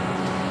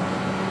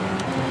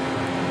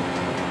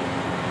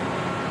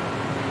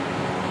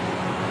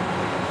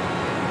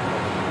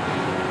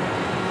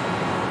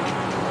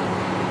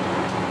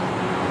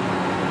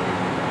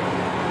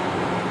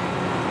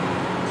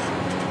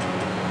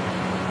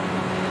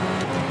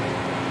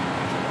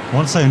 I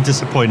want to say I'm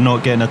disappointed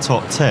not getting a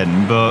top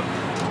 10, but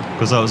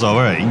because that was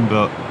our aim,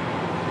 but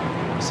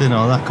seeing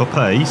our lack of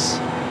pace,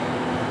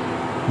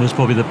 that's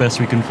probably the best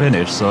we can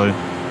finish, so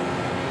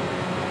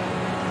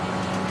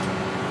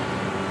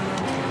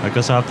I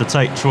guess I have to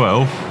take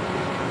 12.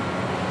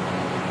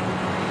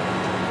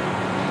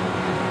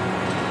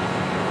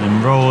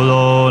 Then roll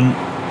on.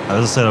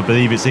 As I said, I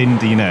believe it's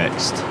Indy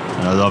next,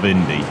 and I love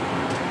Indy.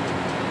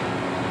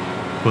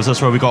 Of course,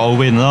 that's where we got our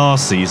win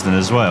last season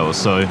as well,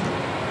 so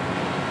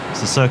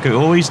it's a circuit we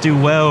always do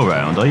well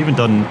around. I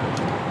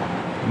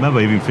remember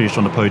I even finished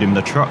on the podium in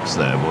the trucks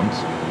there once.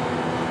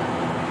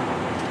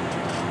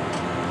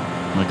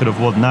 And I could have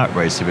won that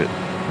race if it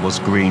was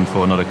green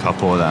for another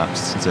couple of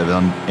laps instead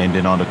of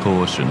ending on a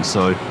caution.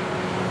 So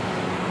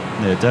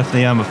yeah,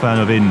 definitely am a fan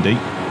of Indy.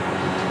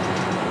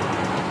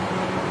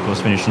 Of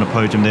course, finished on the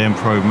podium there in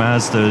Pro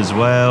Mazda as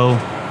well.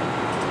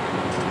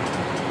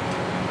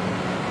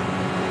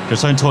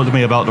 Just don't talk to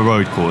me about the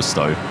road course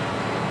though.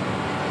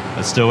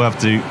 I still have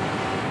to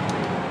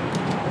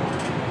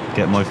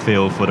get my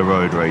feel for the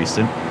road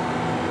racing.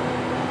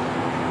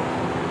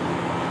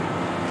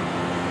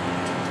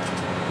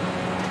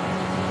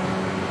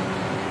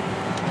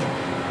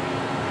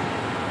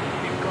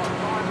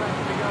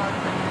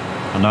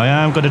 And I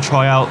am going to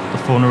try out the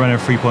Formula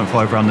Renault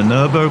 3.5 around the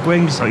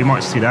Nürburgring, so you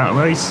might see that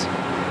race.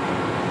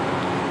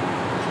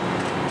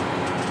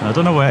 I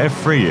don't know where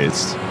F3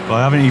 is, but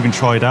I haven't even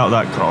tried out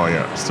that car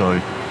yet, so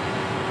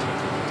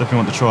definitely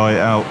want to try it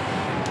out.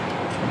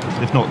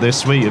 If not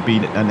this week, it'd be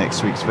at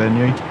next week's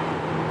venue.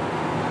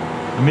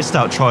 I missed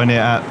out trying it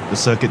at the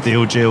Circuit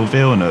d'Illes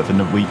Villeneuve in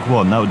the week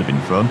 1, that would have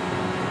been fun.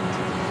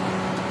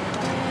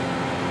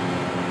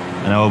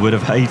 And I would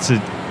have hated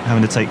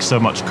having to take so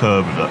much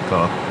curb with that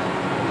car,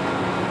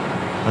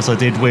 as I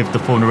did with the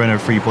Formula Renault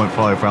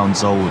 3.5 round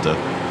Zolder.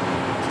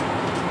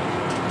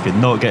 Could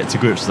not get to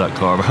grips with that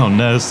car around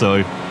there,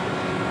 so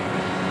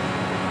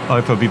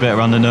I'd probably be better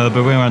around the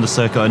Nürburgring, around the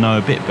circuit I know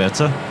a bit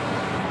better.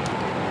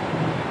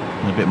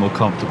 And a bit more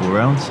comfortable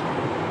around.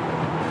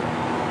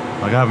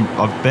 Like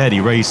I've barely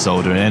raced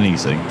Zolder in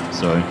anything,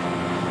 so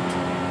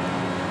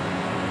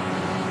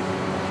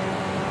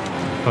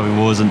probably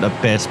wasn't the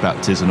best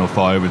baptism of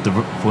fire with the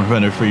Formula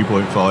Renault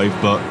 3.5,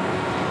 but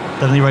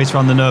definitely raced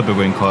around the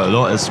Nürburgring quite a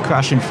lot. There's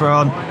crash in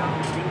front.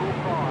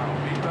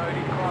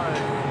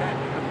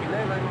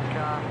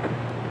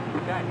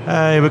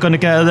 Hey, we're going to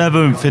get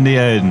 11th in the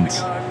end.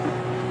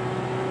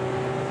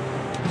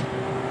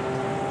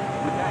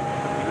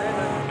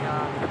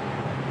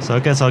 So I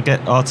guess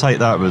I'll take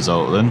that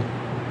result then.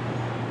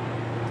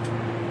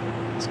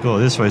 Let's go.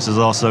 This race has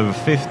lasted over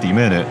 50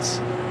 minutes.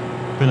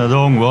 Been a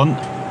long one.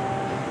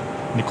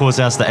 And of course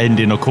it has to end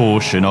in a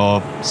caution,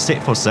 our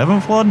 6th or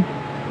 7th one.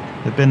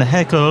 There've been a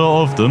heck of a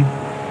lot of them.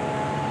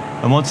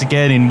 And once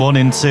again in 1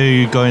 and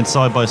 2 going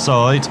side by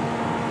side.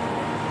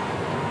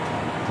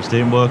 Just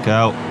didn't work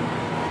out.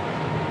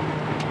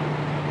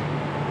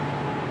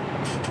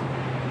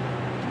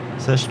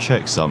 So let's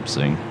check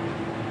something.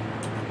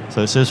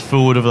 So it says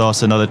Ford have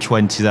lost another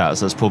 20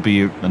 laps. That's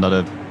probably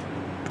another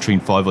between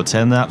 5 or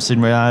 10 laps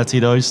in reality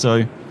though,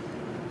 so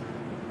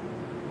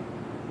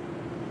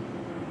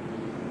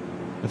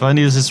if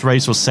only this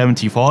race was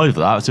 75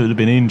 laps, it would have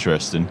been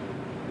interesting.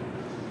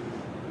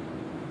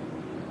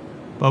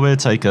 But we'll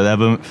take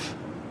 11th,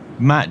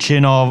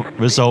 matching our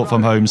result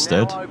from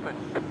Homestead.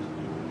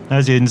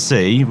 As you can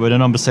see, we're the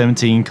number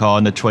 17 car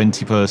in the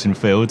 20-person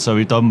field, so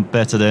we've done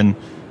better than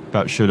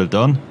perhaps should have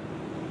done,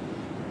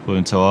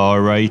 according to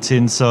our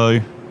rating.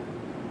 So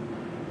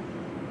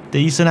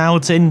decent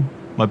outing,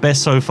 my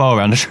best so far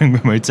around the Ring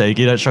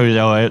Motegi. That shows you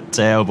how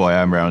terrible I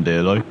am around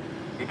here though.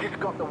 You just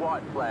got the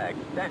white flag.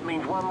 That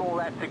means one more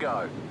lap to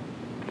go.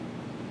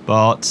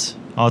 But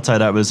I'll take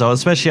that result,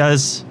 especially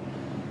as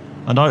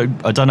I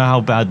don't know how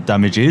bad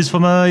damage is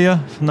from earlier,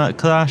 from that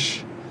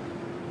clash.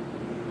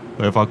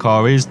 But if our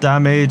car is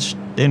damaged,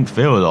 didn't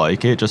feel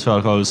like it, just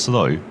felt like I was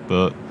slow.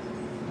 But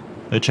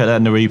I'll check that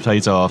in the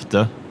replays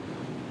after.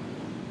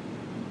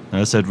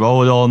 And I said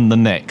roll on the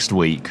next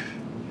week.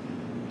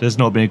 There's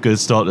not been a good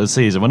start to the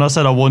season. When I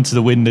said I wanted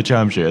to win the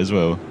championship as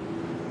well.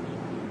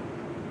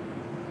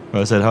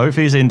 Like I said,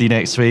 hopefully it's Indy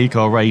next week.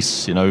 I'll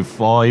race, you know,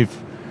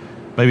 5,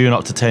 maybe even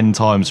up to 10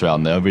 times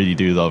around there. I really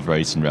do love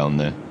racing around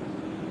there.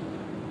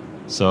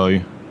 So,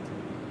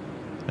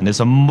 and it's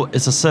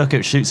a circuit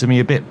that shoots at me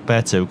a bit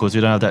better because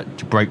we don't have that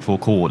to break 4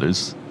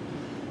 quarters.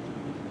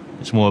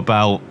 It's more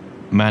about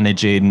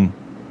managing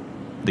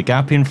the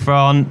gap in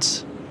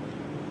front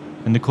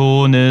and the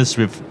corners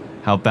with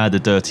how bad the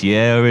dirty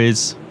air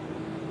is,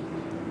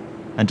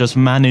 and just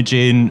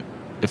managing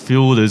the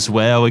fuel as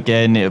well.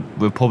 Again,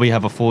 we'll probably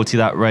have a 40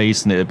 lap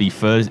race and it'll be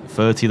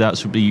 30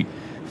 laps would be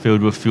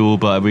filled with fuel,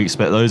 but we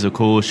expect those are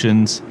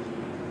cautions.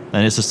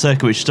 And it's a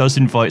circuit which does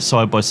invite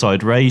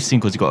side-by-side racing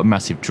because you've got a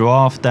massive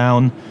draft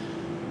down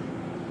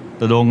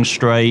the long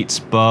straights,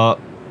 but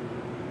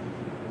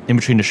in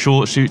between the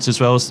short shoots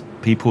as well,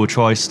 people will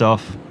try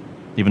stuff,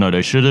 even though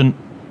they shouldn't.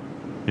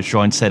 Just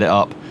try and set it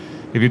up.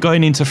 If you're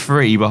going into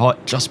 3,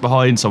 just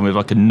behind someone with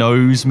like a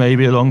nose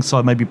maybe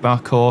alongside, maybe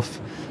back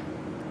off,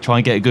 try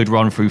and get a good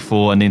run through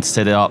 4 and then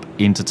set it up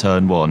into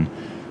turn 1,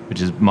 which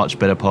is much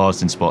better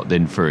passing spot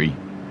than 3.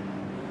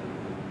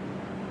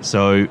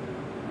 So,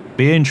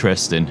 be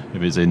interesting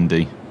if it's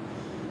Indy.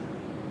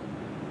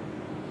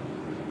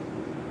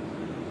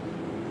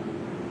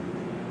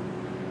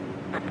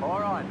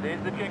 Alright,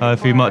 there's the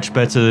Hopefully much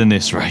better than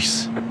this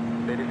race.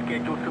 Better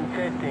schedule some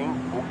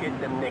testing. We'll get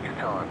them next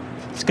time.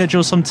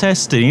 Schedule some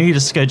testing. You need to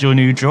schedule a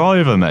new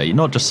driver, mate,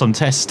 not just some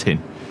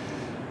testing.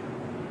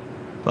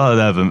 But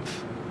 11th.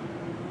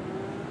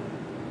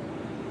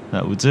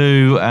 That will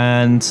do,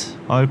 and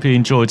I hope you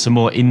enjoyed some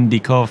more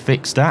IndyCar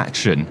fixed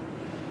action.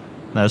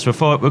 Now, so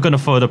we're going to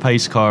follow the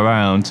pace car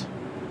around.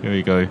 Here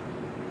we go.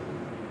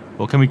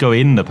 Or can we go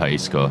in the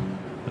pace car?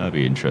 That'd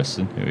be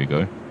interesting. Here we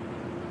go.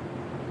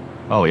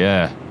 Oh,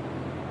 yeah.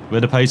 We're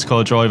the pace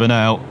car driver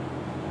now.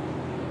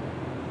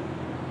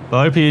 But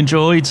I hope you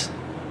enjoyed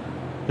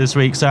this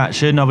week's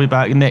action. I'll be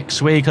back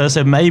next week. As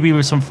I said, maybe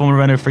with some Formula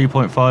Renault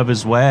 3.5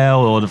 as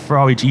well, or the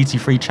Ferrari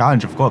GT3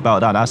 Challenge. I forgot about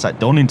that. That's at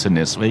Donington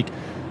this week.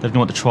 Definitely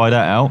want to try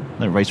that out. I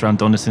haven't raced around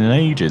Donington in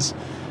ages.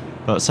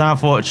 But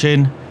thanks for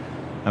watching.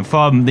 And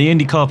from the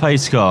IndyCar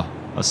Pace Car,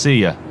 I'll see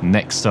you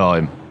next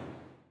time.